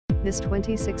This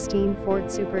 2016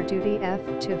 Ford Super Duty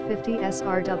F250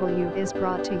 SRW is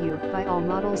brought to you by All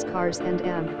Models Cars and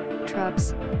M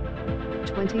Trucks.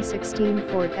 2016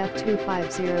 Ford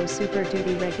F250 Super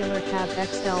Duty Regular Cab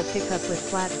XL Pickup with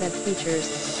flatbed features,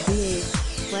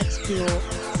 V8, flex fuel,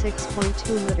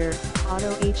 6.2-liter,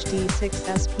 Auto HD 6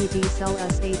 SPD Cell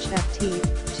SHFT,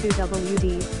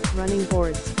 2WD, running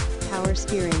boards, power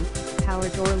steering, power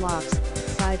door locks,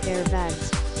 side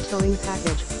airbags, towing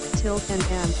package, tilt and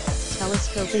amp,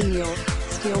 telescoping wheel,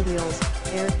 steel wheels,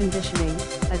 air conditioning,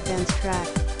 advanced track,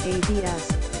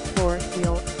 ABS,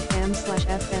 4-wheel,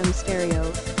 AM/FM stereo,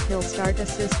 hill start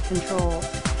assist control,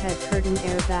 head curtain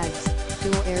airbags,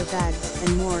 dual airbags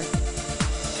and more.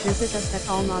 Visit us at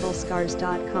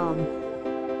allmodelscars.com.